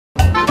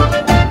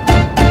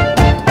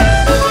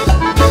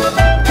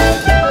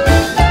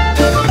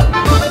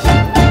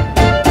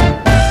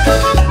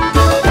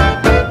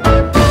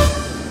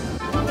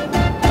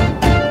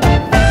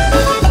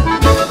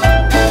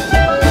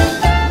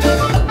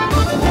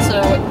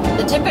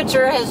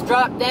temperature has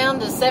dropped down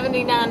to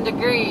 79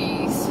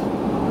 degrees.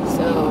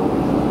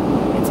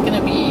 So it's going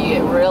to be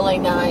a really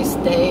nice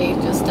day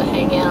just to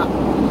hang out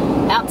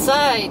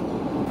outside.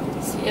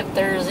 See if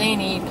there's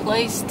any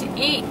place to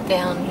eat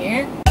down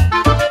here.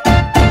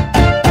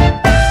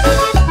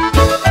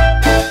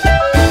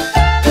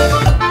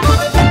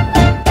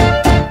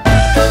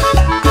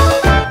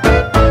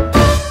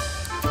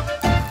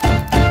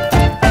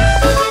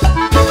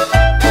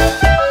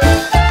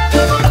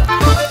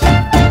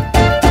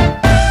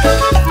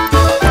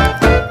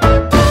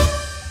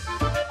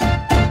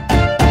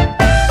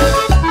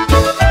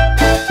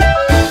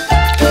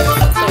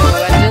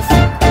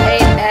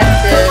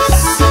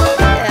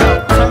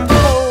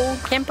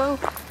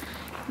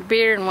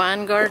 Beer and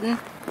wine garden,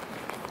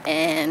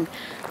 and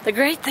the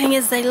great thing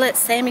is they let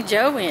Sammy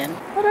Joe in.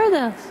 What are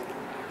those?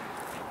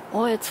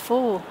 Oh, it's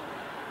full.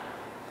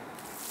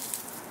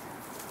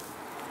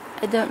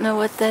 I don't know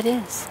what that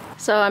is.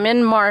 So I'm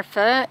in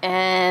Marfa,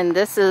 and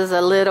this is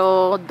a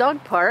little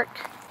dog park.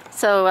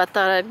 So I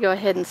thought I'd go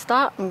ahead and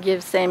stop and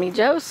give Sammy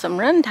Joe some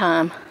run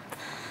time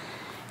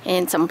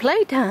and some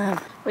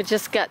playtime. We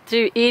just got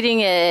through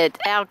eating at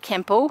El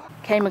Campo.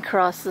 Came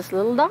across this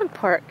little dog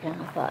park,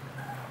 and I thought,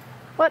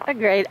 what a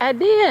great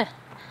idea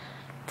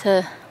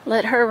to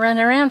let her run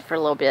around for a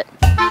little bit.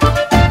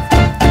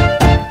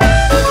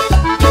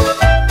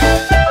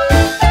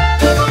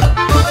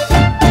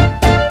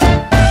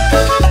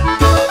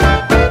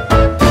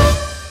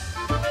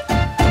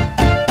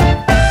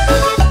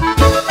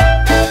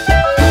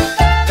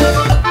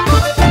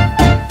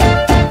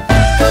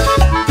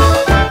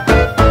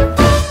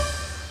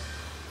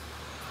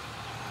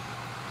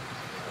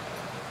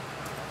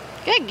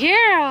 Good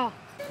girl.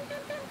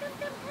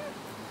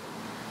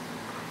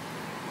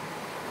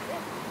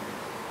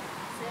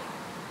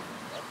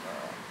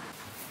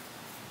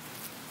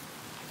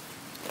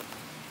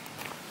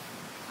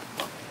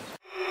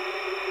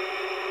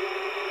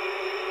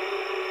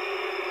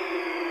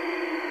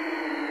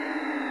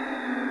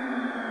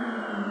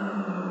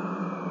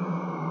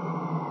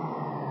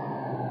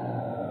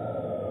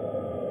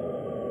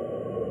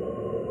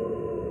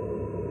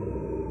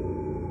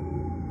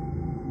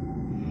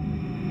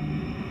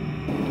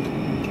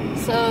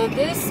 So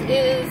this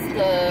is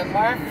the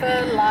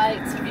Marfa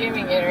Lights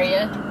viewing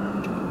area.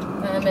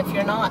 If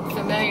you're not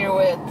familiar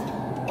with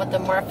what the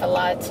Marfa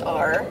Lights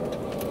are,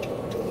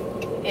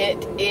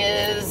 it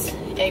is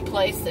a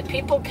place that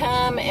people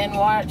come and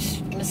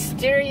watch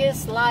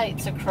mysterious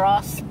lights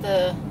across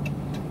the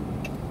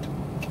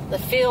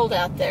field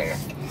out there.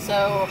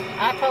 So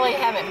I probably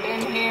haven't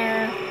been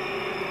here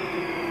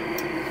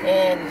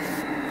in,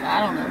 I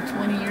don't know,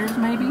 20 years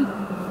maybe,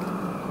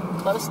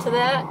 close to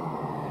that.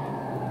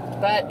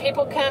 But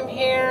people come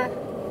here,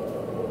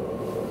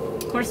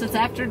 of course it's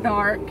after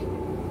dark,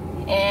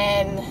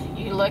 and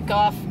you look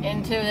off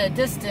into the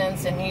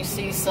distance and you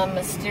see some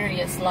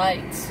mysterious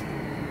lights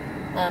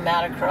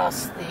out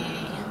across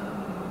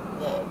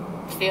the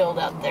field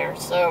out there.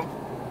 So,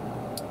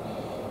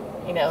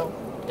 you know,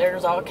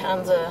 there's all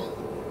kinds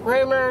of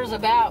rumors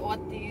about what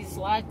these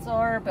lights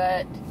are,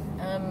 but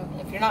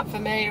if you're not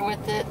familiar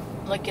with it,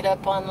 look it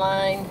up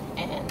online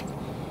and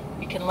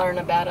you can learn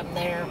about them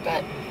there.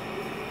 But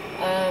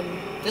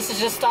this is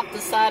just off the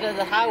side of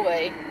the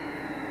highway,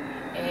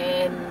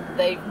 and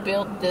they've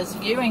built this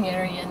viewing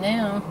area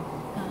now.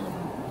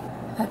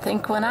 I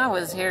think when I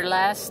was here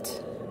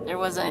last, there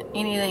wasn't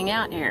anything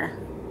out here.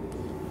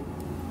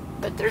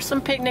 But there's some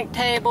picnic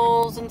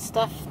tables and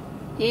stuff.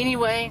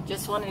 Anyway,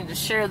 just wanted to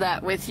share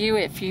that with you.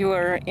 If you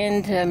are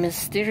into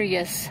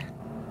mysterious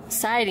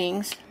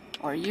sightings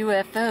or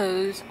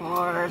UFOs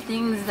or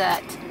things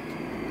that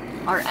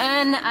are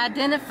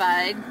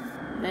unidentified,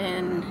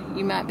 then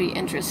you might be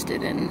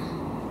interested in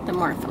the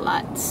Marfa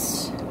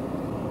Lights.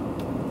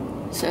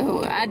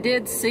 So I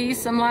did see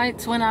some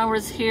lights when I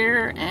was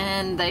here,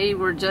 and they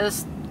were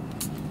just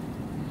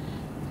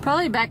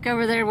probably back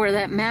over there where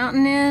that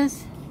mountain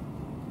is,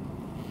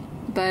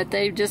 but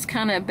they just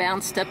kind of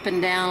bounced up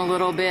and down a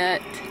little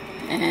bit,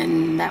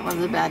 and that was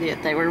about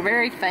it. They were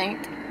very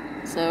faint.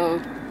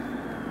 So,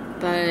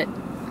 but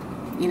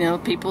you know,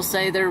 people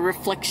say they're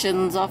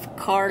reflections off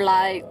car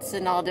lights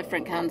and all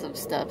different kinds of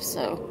stuff,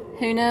 so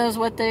who knows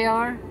what they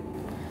are.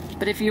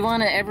 But if you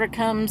want to ever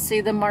come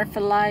see the Marfa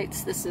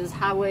Lights, this is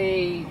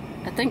Highway,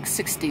 I think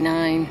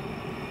 69,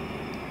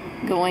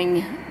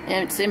 going,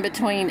 and it's in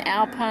between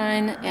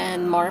Alpine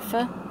and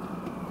Marfa.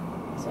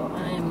 So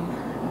I'm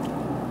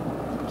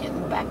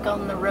getting back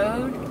on the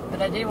road,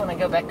 but I do want to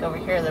go back over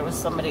here. There was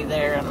somebody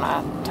there and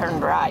I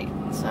turned right,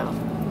 so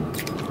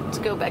let's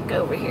go back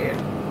over here.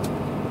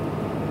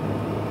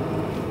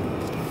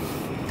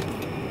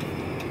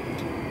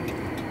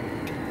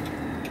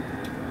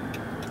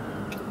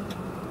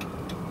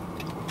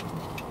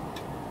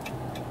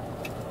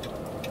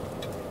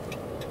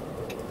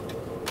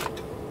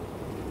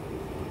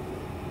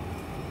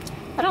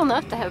 I don't know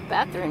if they have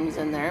bathrooms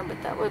in there,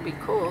 but that would be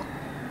cool.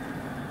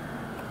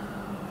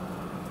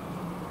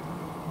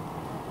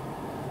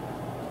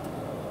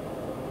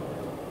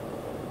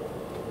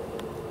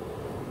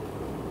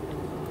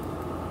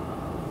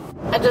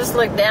 I just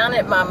looked down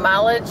at my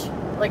mileage.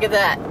 Look at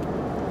that.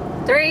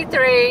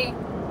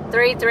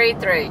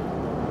 33333.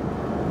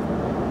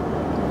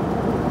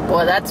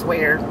 Boy, that's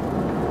weird.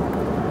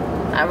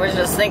 I was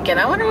just thinking,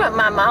 I wonder what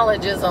my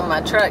mileage is on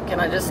my truck, and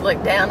I just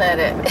looked down at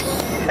it.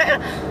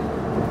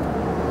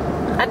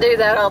 I do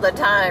that all the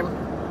time.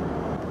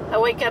 I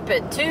wake up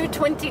at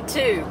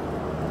 2:22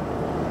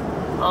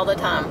 all the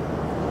time.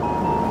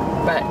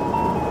 But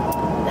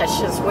that's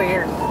just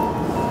weird.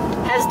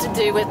 Has to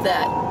do with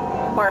that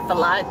Marfa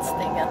Lights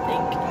thing, I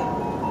think.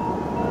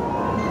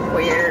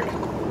 Weird.